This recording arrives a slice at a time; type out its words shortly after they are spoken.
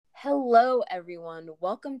Hello, everyone.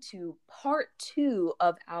 Welcome to part 2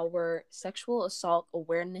 of our Sexual Assault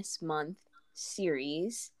Awareness Month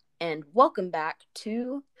series. And welcome back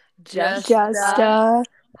to Just a podcast.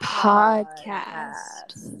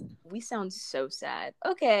 podcast. We sound so sad.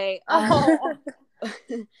 Okay. Oh.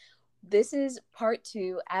 This is part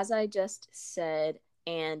 2, as I just said,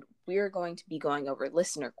 and we're going to be going over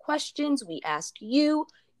listener questions. We asked you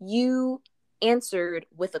answered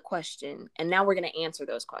with a question, and now we're going to answer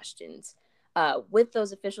those questions with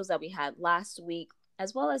those officials that we had last week,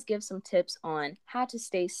 as well as give some tips on how to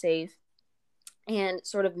stay safe and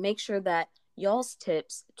sort of make sure that y'all's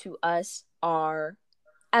tips to us are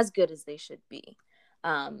as good as they should be.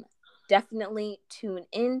 Definitely tune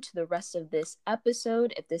in to the rest of this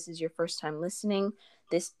episode if this is your first time listening.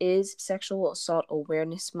 This is Sexual Assault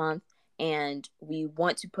Awareness Month, and we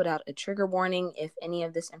want to put out a trigger warning if any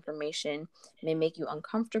of this information may make you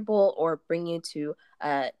uncomfortable or bring you to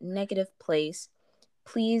a negative place.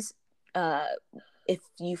 Please, if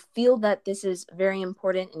you feel that this is very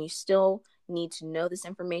important and you still need to know this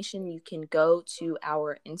information, you can go to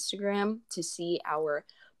our Instagram to see our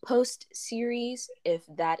post series if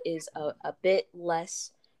that is a bit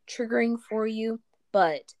less triggering for you,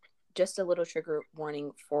 but just a little trigger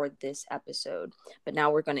warning for this episode. But now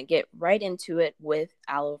we're going to get right into it with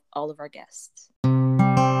all of our guests.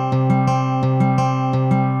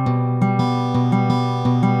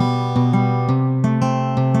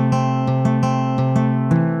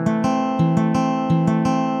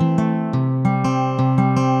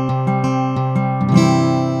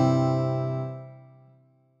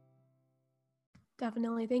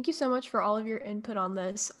 Definitely. Thank you so much for all of your input on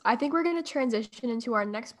this. I think we're going to transition into our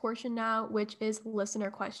next portion now, which is listener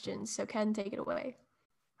questions. So Ken, take it away.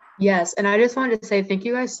 Yes, and I just wanted to say thank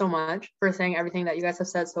you guys so much for saying everything that you guys have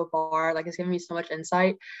said so far. Like, it's given me so much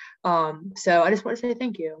insight. So I just want to say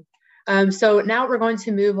thank you. So now we're going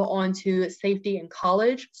to move on to safety in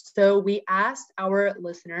college. So we asked our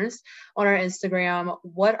listeners on our Instagram,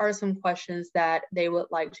 what are some questions that they would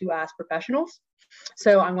like to ask professionals?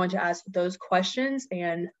 So I'm going to ask those questions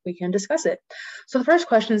and we can discuss it. So the first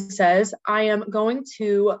question says, I am going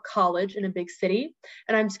to college in a big city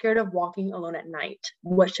and I'm scared of walking alone at night.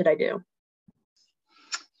 What should I do?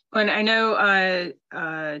 And I know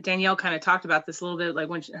Danielle kind of talked about this a little bit, like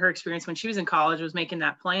her experience when she was in college was making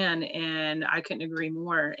that plan, and I couldn't agree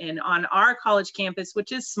more. And on our college campus,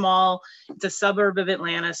 which is small, it's a suburb of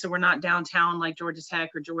Atlanta, so we're not downtown like Georgia Tech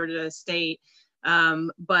or Georgia State.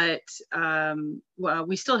 But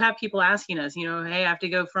we still have people asking us, hey, I have to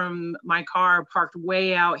go from my car parked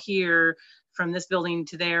way out here from this building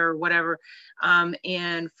to there or whatever.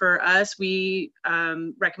 And for us, we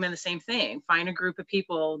recommend the same thing. Find a group of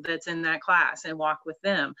people that's in that class and walk with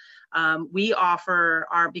them. We offer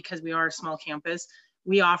because we are a small campus,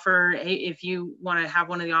 we offer, if you want to have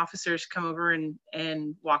one of the officers come over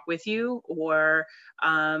and walk with you, or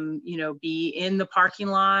be in the parking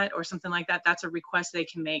lot or something like that, that's a request they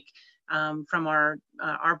can make from our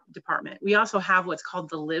department. We also have what's called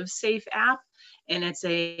the Live Safe app, and it's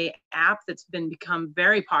a app that's become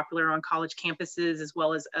very popular on college campuses as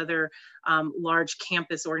well as other large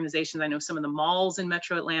campus organizations. I know some of the malls in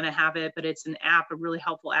Metro Atlanta have it, but it's an app, a really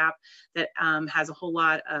helpful app that has a whole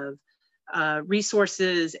lot of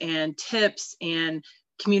resources and tips and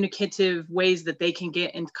communicative ways that they can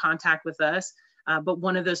get into contact with us. But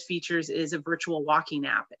one of those features is a virtual walking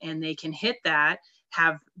app, and they can hit that,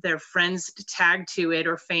 have their friends tagged to it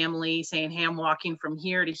or family saying, hey, I'm walking from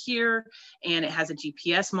here to here. And it has a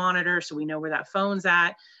GPS monitor, so we know where that phone's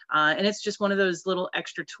at. And it's just one of those little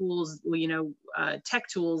extra tools, tech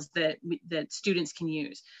tools that students can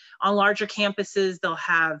use. On larger campuses, they'll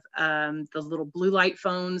have the little blue light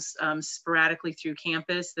phones sporadically through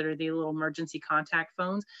campus that are the little emergency contact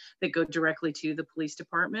phones that go directly to the police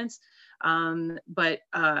departments. But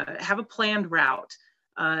have a planned route.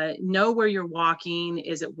 Know where you're walking.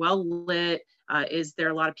 Is it well lit? Is there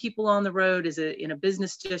a lot of people on the road? Is it in a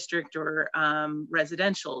business district or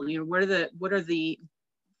residential? What are the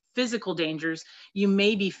physical dangers you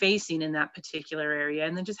may be facing in that particular area,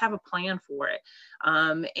 and then just have a plan for it.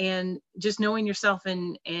 And just knowing yourself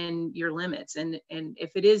and your limits. And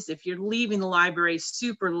if you're leaving the library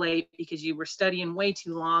super late because you were studying way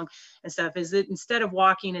too long and stuff, is it, instead of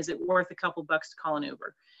walking, is it worth a couple bucks to call an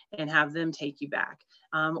Uber and have them take you back?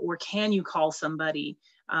 Or can you call somebody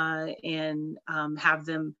and have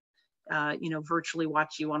them virtually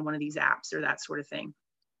watch you on one of these apps or that sort of thing?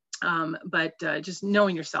 But just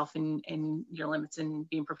knowing yourself and your limits and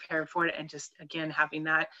being prepared for it, and just, again, having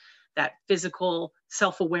that physical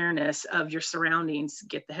self-awareness of your surroundings.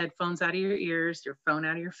 Get the headphones out of your ears, your phone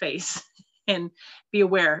out of your face, and be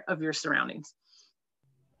aware of your surroundings.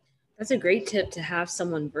 That's a great tip, to have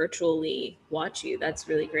someone virtually watch you. That's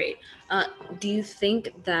really great. Do you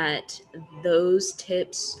think that those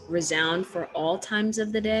tips resound for all times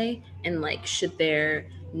of the day? And like, should there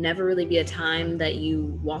never really be a time that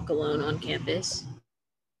you walk alone on campus?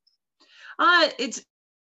 I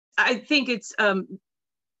think it's,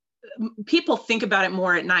 people think about it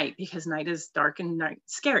more at night because night is dark and night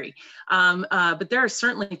scary. But there are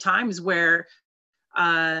certainly times where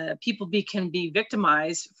people can be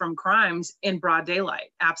victimized from crimes in broad daylight.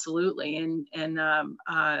 Absolutely. And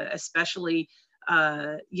especially,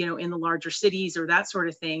 in the larger cities or that sort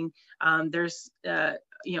of thing. There's,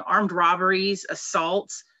 armed robberies,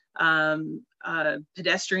 assaults,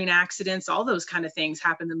 pedestrian accidents, all those kind of things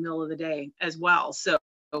happen in the middle of the day as well. So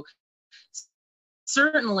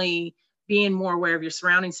certainly being more aware of your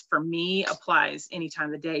surroundings for me applies any time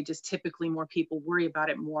of the day. Just typically more people worry about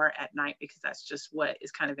it more at night because that's just what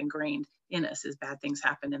is kind of ingrained in us, is bad things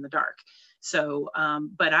happen in the dark. So,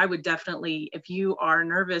 but I would definitely, if you are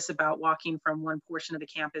nervous about walking from one portion of the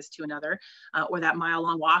campus to another, or that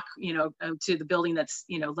mile-long walk, to the building that's,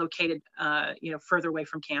 located, further away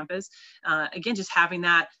from campus, again, just having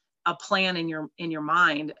that a plan in your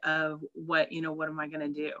mind of what am I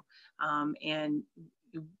going to do, and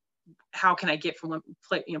how can I get from one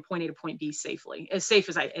point A to point B safely, as safe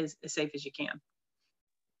as you can.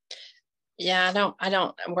 Yeah, I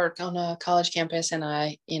don't work on a college campus, and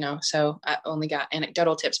so I only got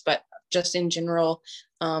anecdotal tips, but just in general,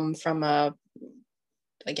 from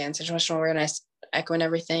again, situational awareness, echoing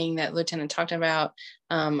everything that Lieutenant talked about,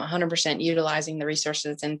 100% utilizing the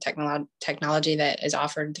resources and technology that is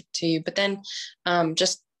offered to you. But then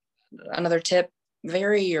just another tip,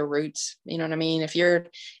 vary your routes. You know what I mean? If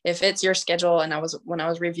it's your schedule, and when I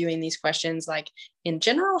was reviewing these questions, like in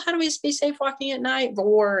general, how do we be safe walking at night?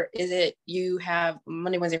 Or is it you have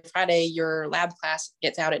Monday, Wednesday, Friday, your lab class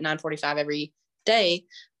gets out at 9:45 every day?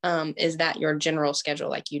 Is that your general schedule?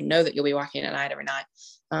 Like, that you'll be walking at night every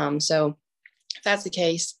night. So if that's the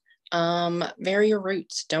case, vary your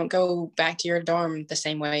routes. Don't go back to your dorm the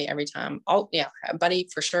same way every time. Oh yeah, a buddy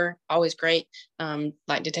for sure, always great.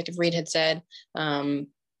 Like Detective Reed had said,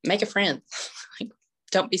 make a friend.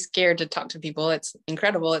 Don't be scared to talk to people. It's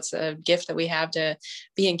incredible. It's a gift that we have to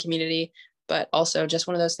be in community, but also just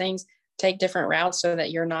one of those things. Take different routes so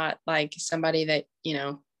that you're not like somebody that,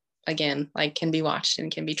 again, like can be watched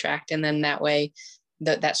and can be tracked. And then that way,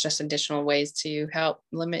 that's just additional ways to help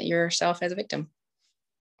limit yourself as a victim.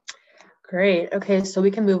 Great. Okay, so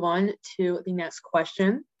we can move on to the next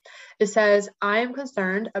question. It says, I am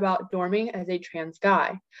concerned about dorming as a trans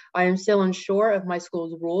guy. I am still unsure of my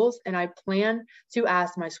school's rules, and I plan to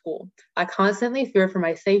ask my school. I constantly fear for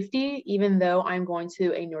my safety, even though I'm going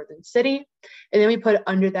to a northern city. And then we put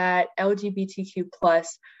under that LGBTQ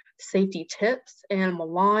plus safety tips. And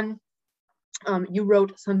Milan, you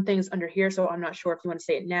wrote some things under here, so I'm not sure if you want to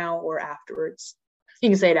say it now or afterwards. You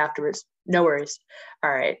can say it afterwards. No worries.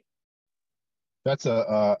 All right. That's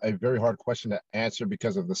a very hard question to answer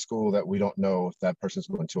because of the school that we don't know if that person's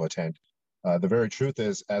going to attend. The very truth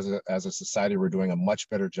is, as a society, we're doing a much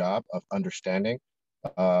better job of understanding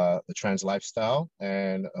the trans lifestyle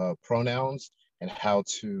and pronouns and how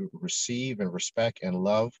to receive and respect and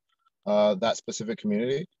love that specific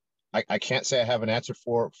community. I can't say I have an answer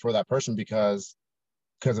for that person because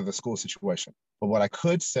of the school situation. But what I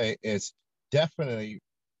could say is definitely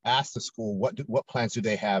ask the school what plans do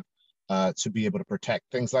they have to be able to protect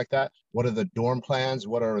things like that. What are the dorm plans?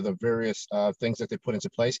 What are the various things that they put into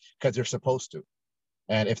place? Because they're supposed to.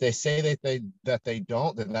 And if they say that they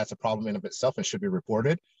don't, then that's a problem in of itself and should be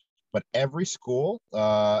reported. But every school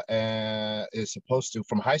is supposed to,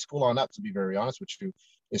 from high school on up, to be very honest with you,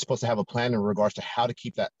 is supposed to have a plan in regards to how to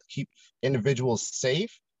keep individuals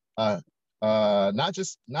safe, not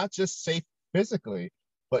just safe physically,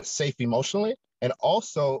 but safe emotionally and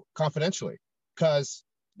also confidentially. Because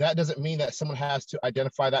that doesn't mean that someone has to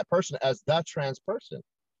identify that person as the trans person.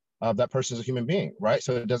 That person is a human being, right?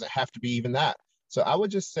 So it doesn't have to be even that. So I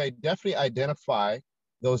would just say definitely identify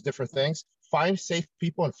those different things. Find safe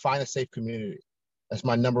people and find a safe community. That's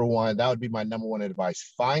my number one. That would be my number one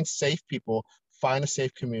advice. Find safe people, find a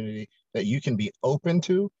safe community that you can be open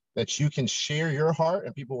to, that you can share your heart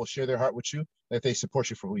and people will share their heart with you, that they support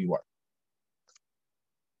you for who you are.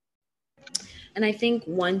 And I think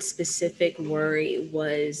one specific worry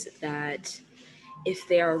was that if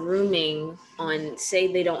they are rooming on,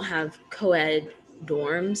 say they don't have co-ed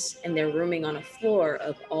dorms and they're rooming on a floor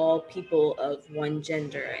of all people of one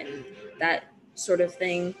gender and that sort of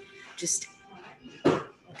thing, just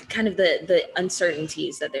kind of the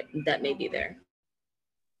uncertainties that may be there.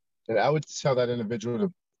 And I would tell that individual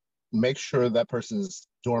to make sure that person's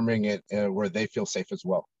dorming it where they feel safe as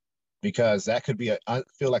well, because that could be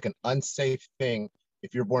feel like an unsafe thing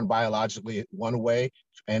if you're born biologically one way,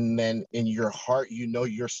 and then in your heart you know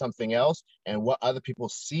you're something else, and what other people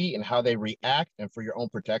see and how they react, and for your own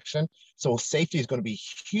protection. So safety is going to be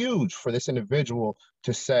huge for this individual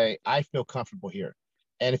to say, I feel comfortable here.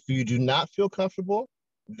 And if you do not feel comfortable,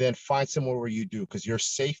 then find somewhere where you do, because your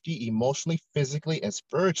safety emotionally, physically, and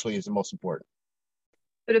spiritually is the most important.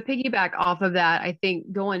 So to piggyback off of that, I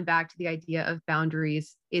think going back to the idea of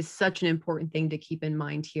boundaries is such an important thing to keep in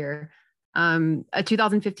mind here. A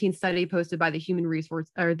 2015 study posted by the Human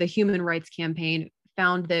Rights Campaign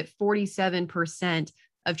found that 47%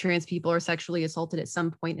 of trans people are sexually assaulted at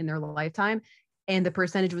some point in their lifetime, and the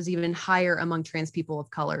percentage was even higher among trans people of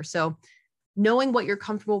color. So knowing what you're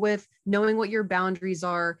comfortable with, knowing what your boundaries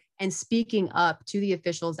are, and speaking up to the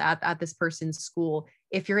officials at this person's school.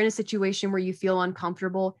 If you're in a situation where you feel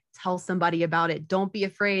uncomfortable, tell somebody about it. Don't be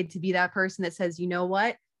afraid to be that person that says, you know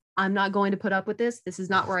what? I'm not going to put up with this. This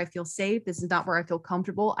is not where I feel safe. This is not where I feel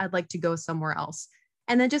comfortable. I'd like to go somewhere else.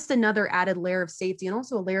 And then just another added layer of safety and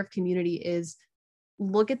also a layer of community is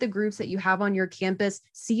look at the groups that you have on your campus.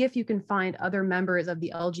 See if you can find other members of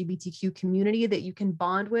the LGBTQ community that you can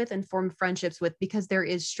bond with and form friendships with, because there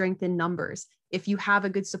is strength in numbers. If you have a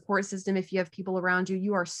good support system, if you have people around you,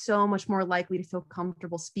 you are so much more likely to feel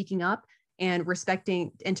comfortable speaking up and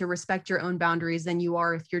to respect your own boundaries than you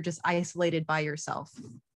are if you're just isolated by yourself.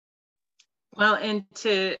 Well, and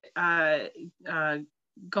to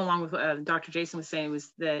go along with what Dr. Jason was saying,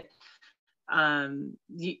 was that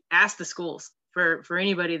you ask the schools for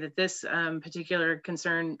anybody that this particular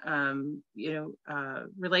concern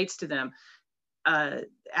relates to them.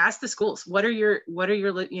 Ask the schools, what are your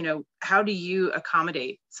how do you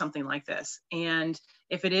accommodate something like this? And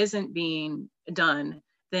if it isn't being done,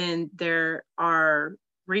 then there are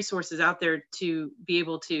resources out there to be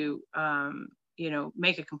able to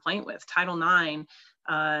make a complaint with. Title IX,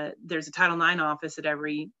 there's a Title IX office at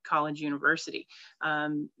every college university.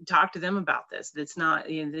 Talk to them about this. That's not,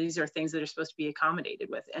 these are things that are supposed to be accommodated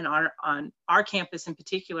with. And on our campus in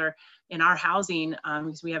particular, in our housing,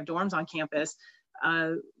 because we have dorms on campus,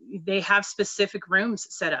 they have specific rooms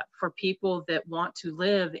set up for people that want to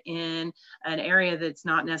live in an area that's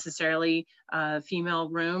not necessarily a female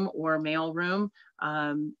room or male room.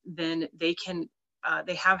 Then they can,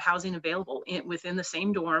 they have housing available within the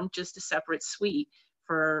same dorm, just a separate suite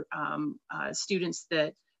for students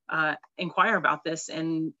that inquire about this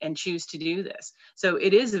and choose to do this. So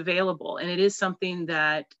it is available, and it is something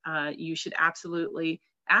that you should absolutely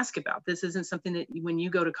ask about. This isn't something that when you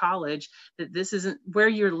go to college, that this isn't where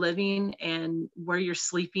you're living and where you're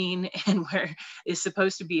sleeping and where is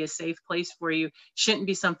supposed to be a safe place for you, shouldn't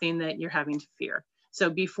be something that you're having to fear. So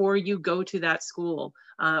before you go to that school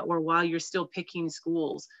or while you're still picking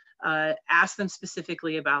schools, ask them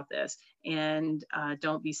specifically about this, and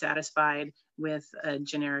don't be satisfied with a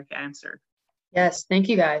generic answer. Yes, thank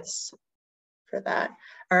you guys for that.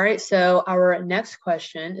 All right, so our next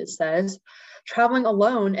question, it says, traveling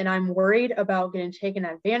alone and I'm worried about getting taken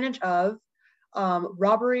advantage of,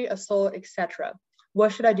 robbery, assault, etc.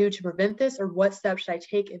 What should I do to prevent this, or what steps should I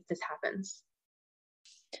take if this happens?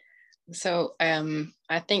 So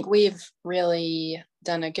I think we've really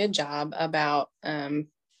done a good job about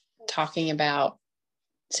talking about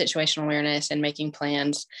situational awareness and making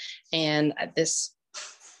plans. And this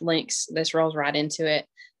rolls right into it.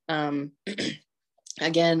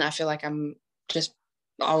 Again, I feel like I'm just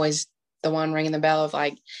always the one ringing the bell of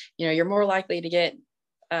like, you're more likely to get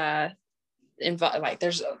involved. Like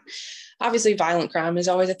there's obviously violent crime is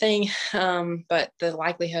always a thing. But the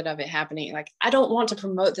likelihood of it happening, like, I don't want to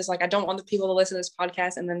promote this. Like, I don't want the people to listen to this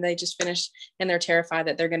podcast and then they just finish and they're terrified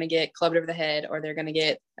that they're going to get clubbed over the head, or they're going to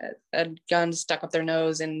get a gun stuck up their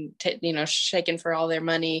nose and, shaken for all their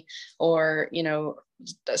money, or,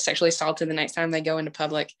 sexually assaulted the next time they go into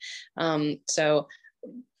public. So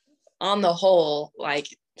on the whole, like,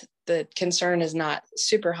 the concern is not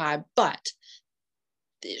super high, but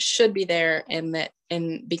it should be there.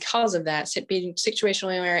 And because of that, being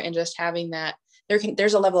situationally aware and just having that,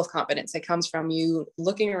 there's a level of confidence that comes from you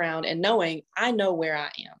looking around and knowing, I know where I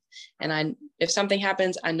am. And if something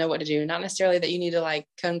happens, I know what to do. Not necessarily that you need to like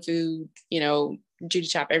kung fu, Judy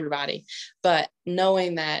chop everybody, but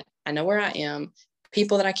knowing that I know where I am.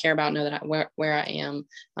 People that I care about know that where I am.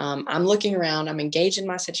 I'm looking around, I'm engaged in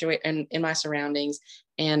my situation and in my surroundings,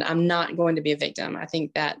 and I'm not going to be a victim. I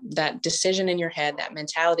think that that decision in your head, that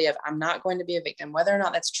mentality of I'm not going to be a victim, whether or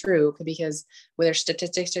not that's true, because there's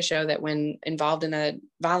statistics to show that when involved in a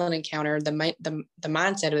violent encounter, the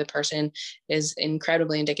mindset of the person is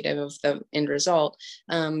incredibly indicative of the end result.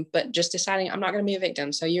 But just deciding I'm not going to be a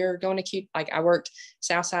victim. So you're going to keep, like, I worked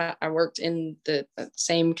Southside, I worked in the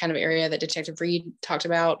same kind of area that Detective Reed talked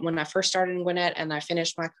about when I first started in Gwinnett, and I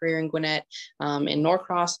finished my career in Gwinnett in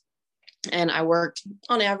Norcross. And I worked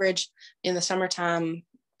on average in the summertime,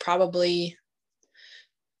 probably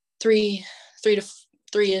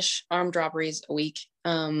three-ish armed robberies a week,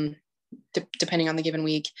 depending on the given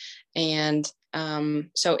week. And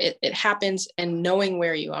so it happens, and knowing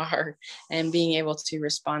where you are and being able to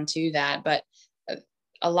respond to that. But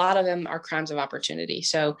a lot of them are crimes of opportunity.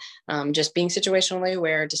 So just being situationally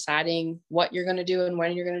aware, deciding what you're going to do and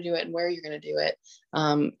when you're going to do it and where you're going to do it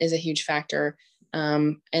is a huge factor.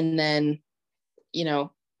 And then, knowing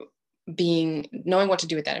what to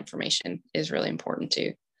do with that information is really important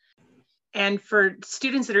too. And for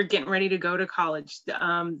students that are getting ready to go to college,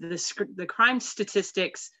 the crime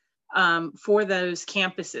statistics for those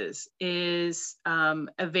campuses is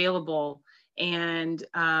available and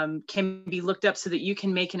can be looked up so that you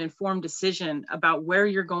can make an informed decision about where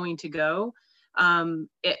you're going to go.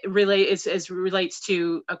 It relates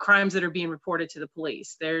to crimes that are being reported to the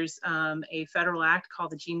police. There's a federal act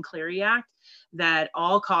called the Jean Cleary Act that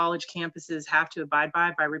all college campuses have to abide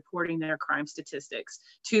by reporting their crime statistics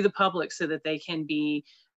to the public so that they can be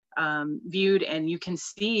viewed and you can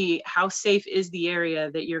see how safe is the area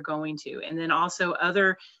that you're going to. And then also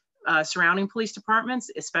other surrounding police departments,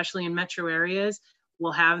 especially in metro areas,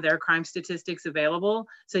 will have their crime statistics available.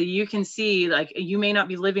 So you can see, like, you may not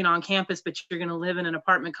be living on campus, but you're going to live in an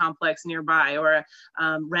apartment complex nearby, or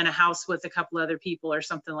rent a house with a couple other people or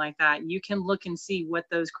something like that. You can look and see what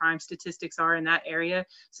those crime statistics are in that area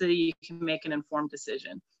so that you can make an informed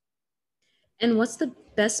decision. And what's the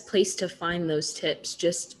best place to find those tips?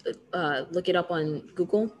 Just look it up on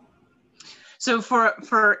Google? So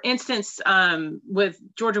for instance, with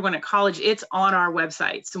Georgia Gwinnett College, it's on our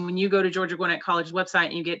website. So when you go to Georgia Gwinnett College website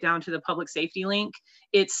and you get down to the public safety link,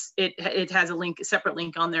 it has a separate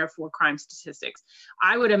link on there for crime statistics.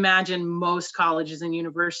 I would imagine most colleges and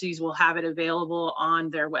universities will have it available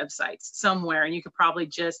on their websites somewhere, and you could probably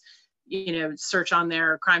just search on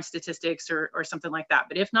their crime statistics or something like that.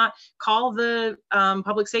 But if not, call the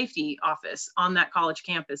public safety office on that college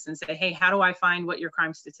campus and say, hey, how do I find what your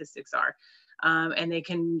crime statistics are? And they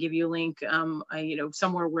can give you a link,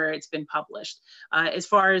 somewhere where it's been published. As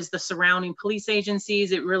far as the surrounding police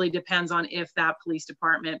agencies, it really depends on if that police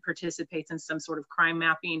department participates in some sort of crime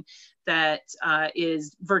mapping that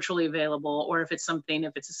is virtually available, or if it's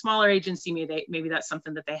a smaller agency, maybe that's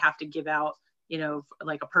something that they have to give out,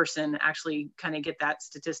 like a person actually kind of get that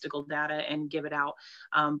statistical data and give it out.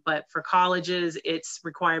 But for colleges, it's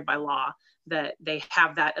required by law that they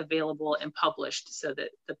have that available and published so that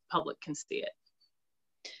the public can see it.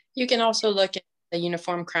 You can also look at the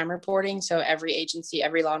uniform crime reporting. So every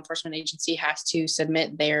law enforcement agency has to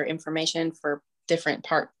submit their information for different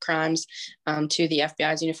crimes to the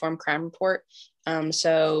FBI's uniform crime report.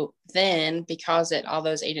 So then, because all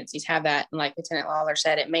those agencies have that, and like Lieutenant Lawler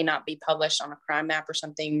said, it may not be published on a crime map or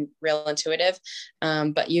something real intuitive,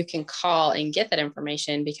 but you can call and get that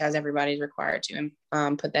information because everybody's required to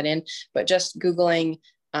put that in. But just Googling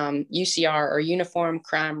UCR or Uniform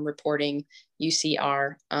Crime Reporting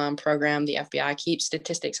UCR program, the FBI keeps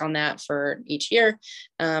statistics on that for each year.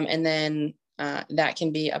 And then that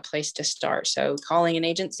can be a place to start. So calling an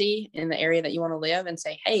agency in the area that you want to live and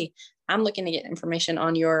say, hey, I'm looking to get information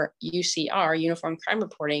on your UCR, Uniform Crime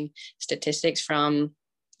Reporting statistics from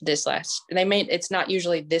it's not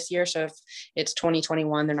usually this year. So if it's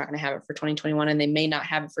 2021, they're not going to have it for 2021, and they may not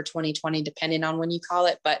have it for 2020, depending on when you call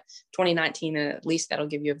it, but 2019, and at least that'll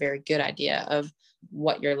give you a very good idea of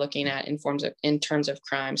what you're looking at in terms of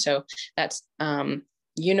crime. So that's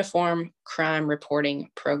Uniform Crime Reporting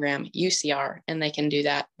Program, UCR, and they can do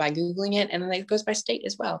that by Googling it, and then it goes by state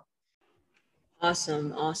as well.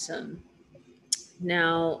 Awesome.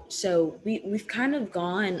 Now, so we've kind of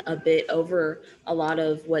gone a bit over a lot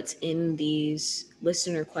of what's in these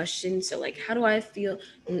listener questions. So like, how do I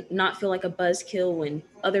not feel like a buzzkill when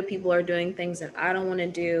other people are doing things that I don't want to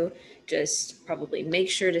do? Just probably make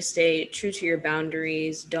sure to stay true to your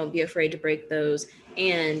boundaries. Don't be afraid to break those.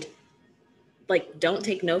 And like, don't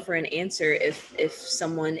take no for an answer if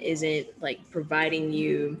someone isn't like providing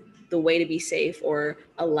you the way to be safe or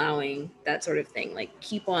allowing that sort of thing. Like,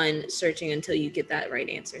 keep on searching until you get that right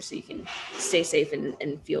answer so you can stay safe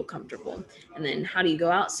and feel comfortable. And then how do you go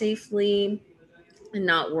out safely and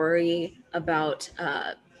not worry about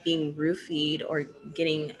being roofied or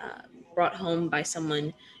getting brought home by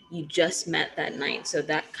someone you just met that night. So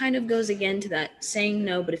that kind of goes again to that saying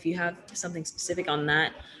no, but if you have something specific on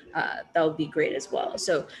that, that would be great as well.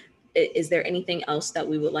 So is there anything else that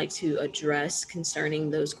we would like to address concerning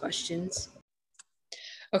those questions?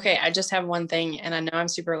 Okay, I just have one thing, and I know I'm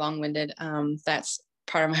super long-winded. That's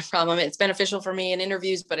part of my problem. It's beneficial for me in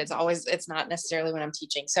interviews, but it's not necessarily when I'm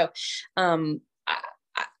teaching. So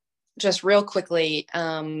just real quickly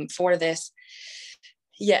for this,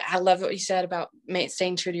 yeah, I love what you said about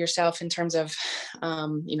staying true to yourself in terms of,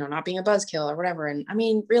 not being a buzzkill or whatever. And I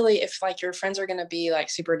mean, really, if like your friends are going to be like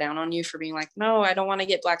super down on you for being like, no, I don't want to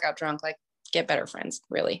get blackout drunk, like get better friends,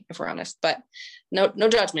 really, if we're honest. But no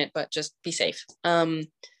judgment, but just be safe.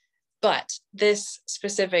 But this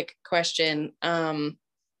specific question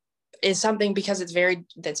is something because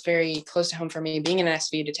that's very close to home for me. Being an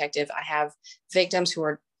SVU detective, I have victims who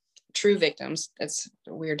are true victims. That's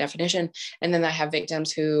a weird definition. And then I have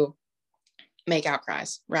victims who make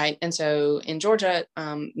outcries, right? And so in Georgia,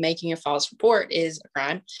 making a false report is a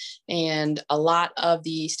crime. And a lot of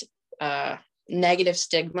these negative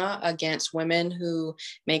stigma against women who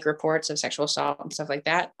make reports of sexual assault and stuff like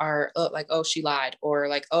that are like, oh, she lied, or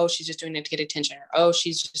like, oh, she's just doing it to get attention, or oh,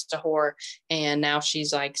 she's just a whore, and now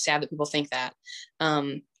she's like sad that people think that.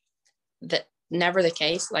 That never the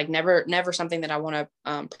case, like never something that I want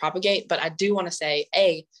to propagate. But I do want to say,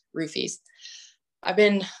 roofies. I've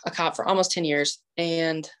been a cop for almost 10 years,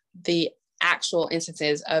 and the actual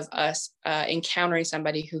instances of us encountering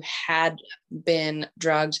somebody who had been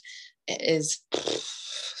drugged is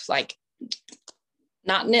like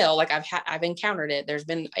not nil. Like I've encountered it. There's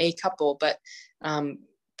been a couple, but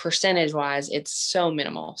percentage wise, it's so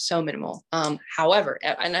minimal. However,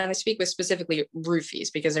 and I speak with specifically roofies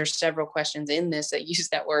because there's several questions in this that use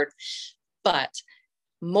that word, but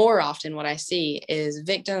more often what I see is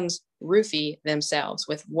victims roofie themselves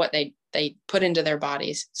with what they put into their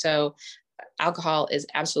bodies. So alcohol is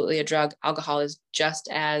absolutely a drug. Alcohol is just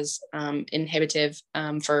as inhibitive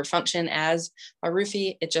for function as a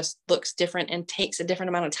roofie. It just looks different and takes a different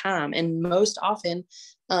amount of time. And most often,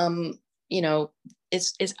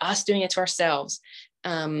 it's us doing it to ourselves.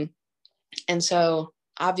 And so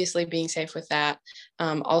obviously being safe with that.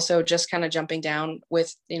 Also just kind of jumping down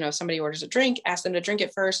with, somebody orders a drink, ask them to drink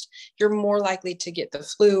it first. You're more likely to get the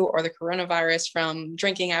flu or the coronavirus from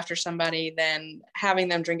drinking after somebody than having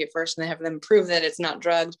them drink it first and then have them prove that it's not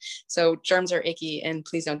drugged. So germs are icky, and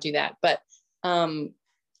please don't do that. But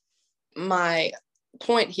my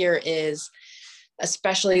point here is,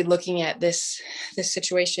 especially looking at this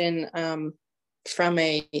situation from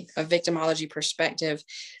a victimology perspective,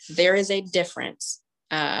 there is a difference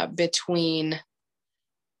between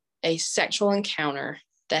a sexual encounter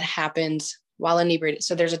that happens while inebriated.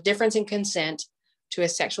 So there's a difference in consent to a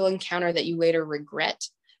sexual encounter that you later regret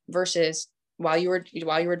versus while you were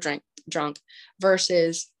drunk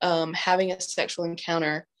versus having a sexual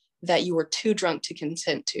encounter that you were too drunk to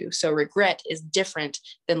consent to. So regret is different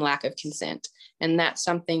than lack of consent. And that's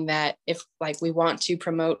something that if we want to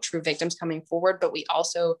promote true victims coming forward, but we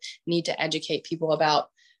also need to educate people about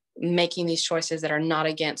making these choices that are not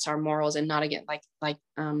against our morals and not against I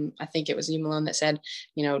think it was you, Malone, that said,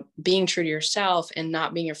 being true to yourself and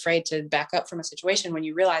not being afraid to back up from a situation when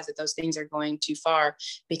you realize that those things are going too far.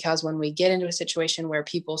 Because when we get into a situation where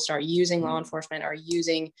people start using law enforcement or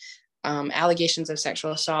using allegations of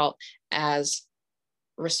sexual assault as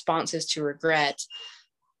responses to regret,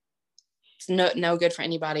 it's no good for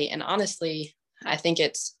anybody. And honestly, I think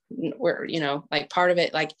part of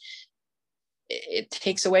it, it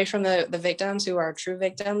takes away from the victims who are true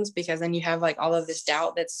victims, because then you have all of this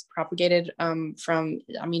doubt that's propagated from,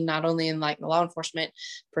 not only in the law enforcement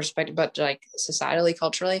perspective, but societally,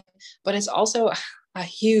 culturally, but it's also a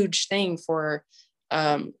huge thing for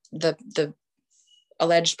the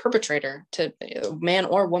alleged perpetrator, to man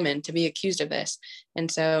or woman, to be accused of this. And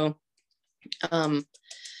so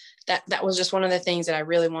that was just one of the things that I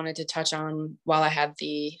really wanted to touch on while I had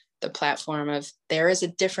the platform of, there is a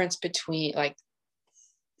difference between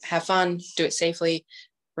have fun, do it safely.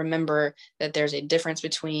 Remember that there's a difference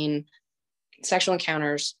between sexual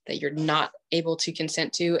encounters that you're not able to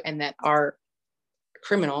consent to and that are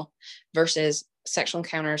criminal versus sexual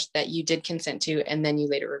encounters that you did consent to and then you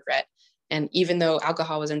later regret. And even though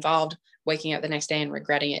alcohol was involved, waking up the next day and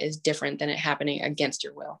regretting it is different than it happening against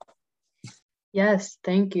your will. Yes,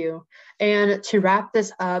 thank you. And to wrap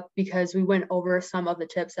this up, because we went over some of the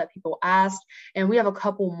tips that people asked, and we have a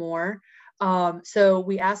couple more. So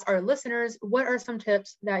we asked our listeners, what are some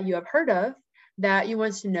tips that you have heard of that you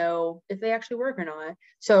want to know if they actually work or not.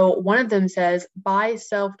 So one of them says, buy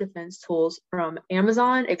self-defense tools from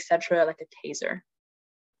Amazon, etc., like a taser.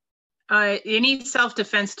 Any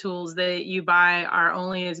self-defense tools that you buy are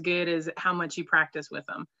only as good as how much you practice with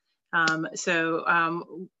them.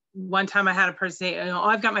 One time I had a person say, oh,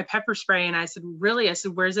 I've got my pepper spray. And I said, really? I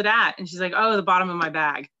said, where's it at? And she's like, oh, the bottom of my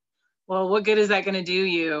bag. Well, what good is that going to do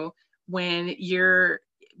you when you're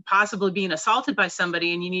possibly being assaulted by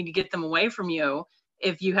somebody and you need to get them away from you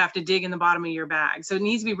if you have to dig in the bottom of your bag? So it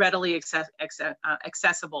needs to be readily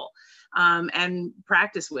accessible and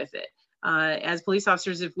practice with it. As police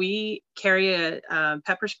officers, if we carry a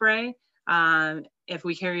pepper spray, if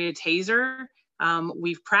we carry a taser,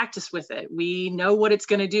 we've practiced with it. We know what it's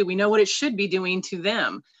going to do. We know what it should be doing to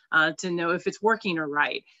them to know if it's working or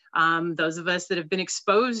right. Those of us that have been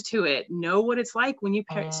exposed to it know what it's like when you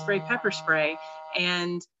spray pepper spray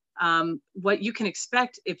and what you can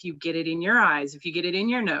expect if you get it in your eyes, if you get it in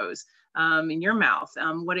your nose, in your mouth,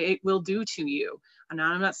 what it will do to you. And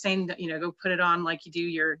I'm not saying that, go put it on like you do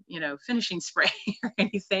your, finishing spray or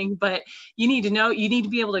anything, but you need to know, you need to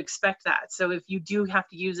be able to expect that. So if you do have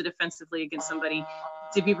to use it offensively against somebody,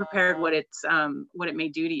 to be prepared what it may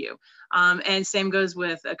do to you. And same goes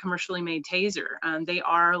with a commercially made taser. They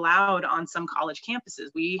are allowed on some college campuses.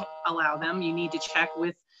 We allow them. You need to check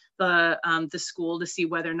with the school to see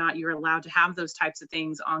whether or not you're allowed to have those types of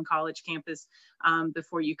things on college campus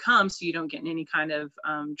before you come, so you don't get in any kind of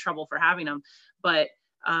trouble for having them. But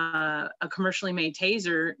a commercially made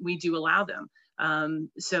taser, we do allow them.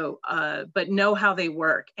 But know how they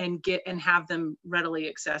work and have them readily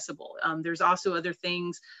accessible. There's also other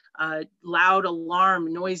things, loud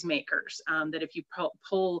alarm noisemakers, that if you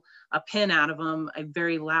pull a pin out of them, a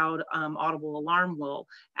very loud audible alarm will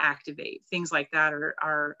activate. Things like that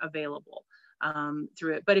are available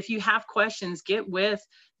through it. But if you have questions, get with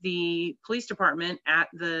the police department at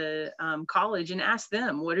the college and ask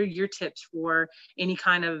them, what are your tips for any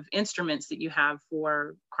kind of instruments that you have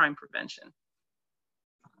for crime prevention?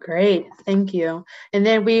 Great, thank you. And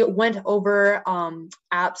then we went over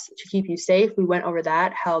apps to keep you safe. We went over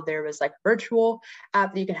that, how there was like virtual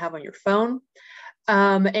app that you can have on your phone.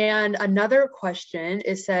 And another question,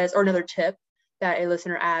 it says, or another tip that a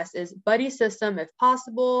listener asked is buddy system if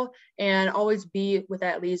possible, and always be with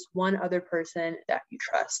at least one other person that you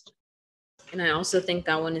trust. And I also think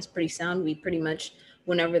that one is pretty sound. We pretty much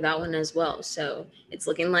went over that one as well. So it's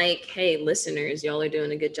looking like, hey, listeners, y'all are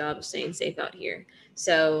doing a good job of staying safe out here.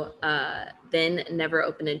 So then never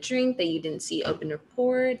open a drink that you didn't see open or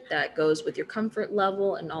poured. That goes with your comfort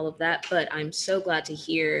level and all of that. But I'm so glad to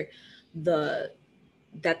hear that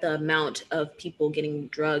the amount of people getting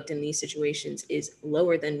drugged in these situations is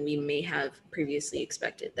lower than we may have previously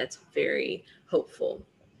expected. That's very hopeful.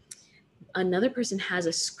 Another person has a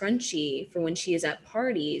scrunchie for when she is at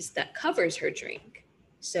parties that covers her drink.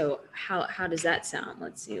 So how does that sound?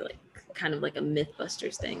 Let's see, like kind of like a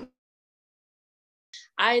Mythbusters thing.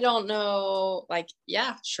 I don't know, like,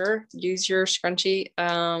 yeah, sure, use your scrunchie.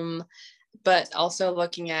 But also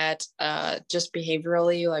looking at just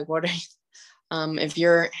behaviorally, like what are you, if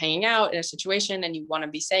you're hanging out in a situation and you want to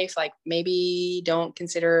be safe, like maybe don't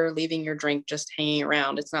consider leaving your drink just hanging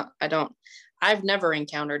around. I've never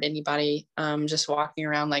encountered anybody just walking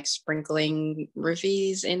around like sprinkling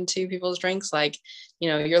roofies into people's drinks. Like,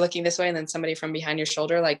 you're looking this way and then somebody from behind your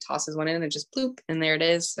shoulder like tosses one in and just bloop, and there it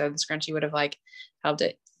is. So the scrunchie would have like helped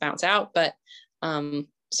it bounce out. But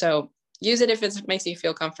so use it if it makes you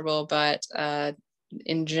feel comfortable. But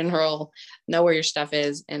in general, know where your stuff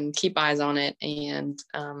is and keep eyes on it. And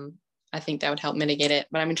I think that would help mitigate it.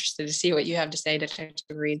 But I'm interested to see what you have to say,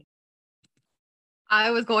 Detective Reed.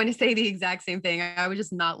 I was going to say the exact same thing. I would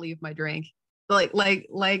just not leave my drink.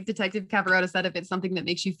 Like Detective Caparota said, if it's something that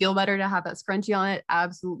makes you feel better to have that scrunchie on it,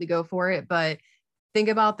 absolutely go for it. But think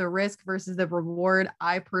about the risk versus the reward.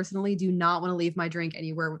 I personally do not want to leave my drink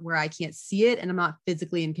anywhere where I can't see it and I'm not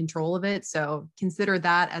physically in control of it. So consider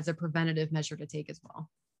that as a preventative measure to take as well.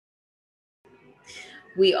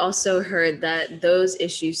 We also heard that those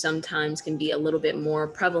issues sometimes can be a little bit more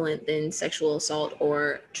prevalent than sexual assault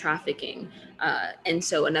or trafficking. And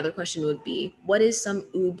so another question would be, what is some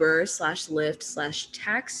Uber /Lyft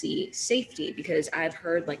 /taxi safety? Because I've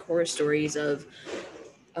heard like horror stories of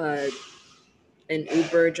an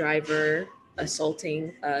Uber driver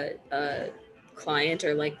assaulting a client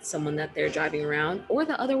or like someone that they're driving around, or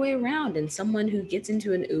the other way around, and someone who gets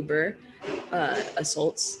into an Uber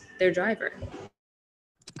assaults their driver.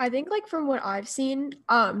 I think like from what I've seen,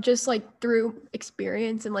 just like through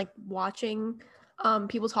experience and like watching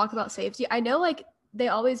people talk about safety, I know like they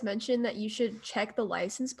always mention that you should check the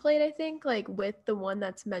license plate, I think, like with the one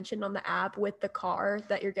that's mentioned on the app with the car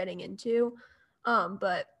that you're getting into.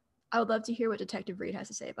 But I would love to hear what Detective Reed has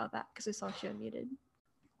to say about that because I saw she unmuted.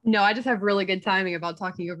 No, I just have really good timing about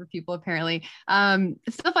talking over people, apparently.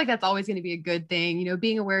 Stuff like that's always going to be a good thing. You know,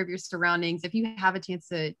 being aware of your surroundings. If you have a chance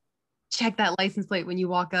to check that license plate when you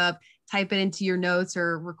walk up, type it into your notes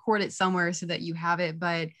or record it somewhere so that you have it.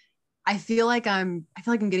 But I feel like I'm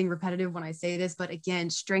getting repetitive when I say this, but again,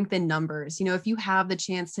 strength in numbers. You know, if you have the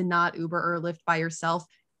chance to not Uber or Lyft by yourself,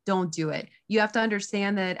 don't do it. You have to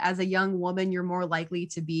understand that as a young woman, you're more likely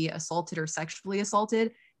to be assaulted or sexually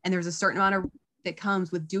assaulted. And there's a certain amount of that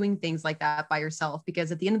comes with doing things like that by yourself.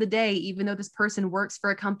 Because at the end of the day, even though this person works for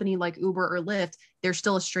a company like Uber or Lyft, they're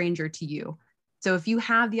still a stranger to you. So if you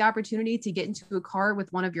have the opportunity to get into a car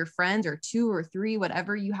with one of your friends or two or three,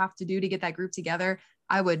 whatever you have to do to get that group together,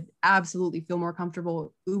 I would absolutely feel more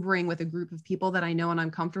comfortable Ubering with a group of people that I know and I'm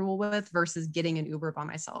comfortable with versus getting an Uber by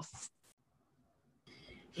myself.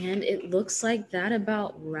 And it looks like that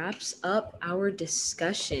about wraps up our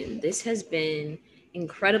discussion. This has been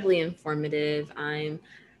incredibly informative. I've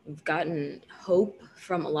gotten hope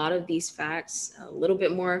from a lot of these facts, a little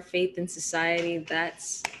bit more faith in society.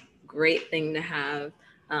 That's a great thing to have.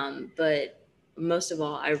 But most of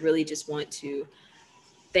all, I really just want to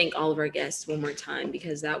thank all of our guests one more time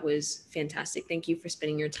because that was fantastic. Thank you for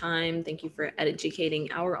spending your time. Thank you for educating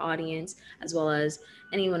our audience as well as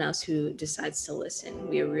anyone else who decides to listen.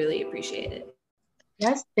 We really appreciate it.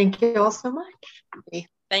 Yes, thank you all so much.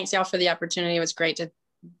 Thanks y'all for the opportunity. It was great to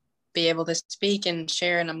be able to speak and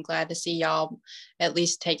share, and I'm glad to see y'all at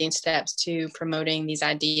least taking steps to promoting these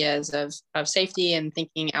ideas of safety and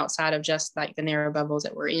thinking outside of just like the narrow bubbles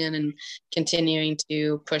that we're in and continuing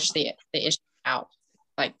to push the issue out,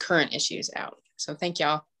 like current issues out. So thank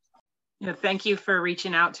y'all. Yeah, thank you for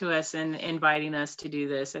reaching out to us and inviting us to do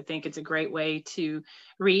this. I think it's a great way to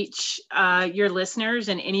reach your listeners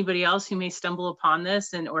and anybody else who may stumble upon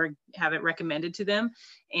this and or have it recommended to them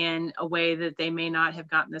in a way that they may not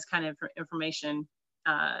have gotten this kind of information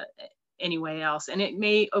anyway else. And it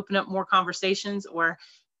may open up more conversations or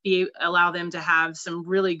allow them to have some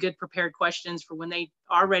really good prepared questions for when they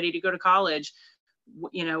are ready to go to college.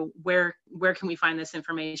 You know, where can we find this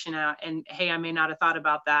information out? And hey, I may not have thought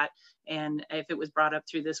about that. And if it was brought up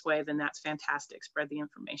through this way, then that's fantastic. Spread the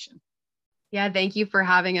information. Yeah, thank you for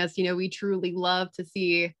having us. You know, we truly love to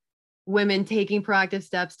see women taking proactive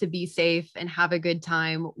steps to be safe and have a good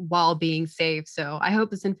time while being safe. So I hope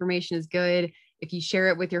this information is good. If you share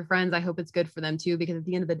it with your friends, I hope it's good for them too, because at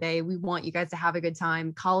the end of the day, we want you guys to have a good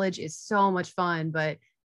time. College is so much fun, but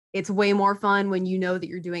it's way more fun when you know that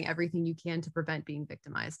you're doing everything you can to prevent being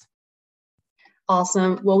victimized.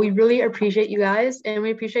 Awesome. Well, we really appreciate you guys, and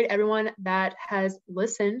we appreciate everyone that has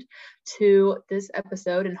listened to this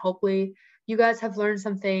episode, and hopefully you guys have learned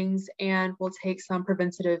some things and will take some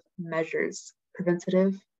preventative measures.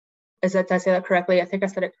 Preventative? Did I say that correctly? I think I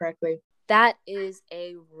said it correctly. That is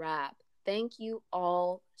a wrap. Thank you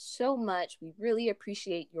all so much. We really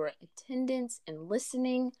appreciate your attendance and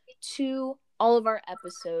listening to all of our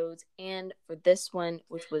episodes. And for this one,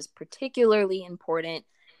 which was particularly important,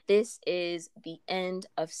 this is the end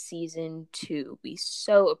of season 2. We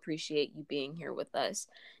so appreciate you being here with us.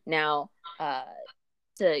 Now,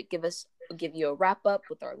 to give you a wrap up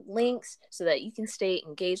with our links so that you can stay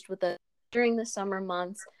engaged with us during the summer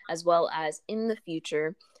months as well as in the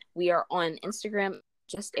future. We are on Instagram,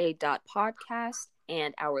 justa.podcast,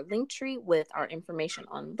 and our link tree with our information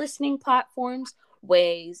on listening platforms,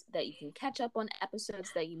 ways that you can catch up on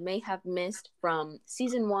episodes that you may have missed from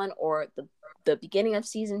season 1 or the beginning of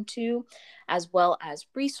season 2, as well as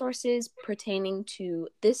resources pertaining to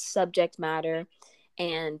this subject matter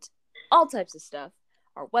and all types of stuff.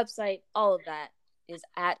 Our website, all of that is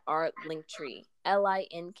at our link tree,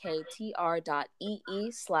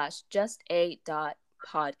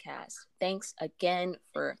 linktr.ee/justa.podcast. Thanks again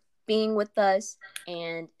for being with us,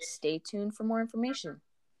 and stay tuned for more information.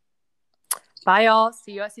 Bye, y'all.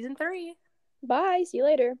 See you at season 3. Bye. See you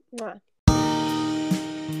later. Mwah.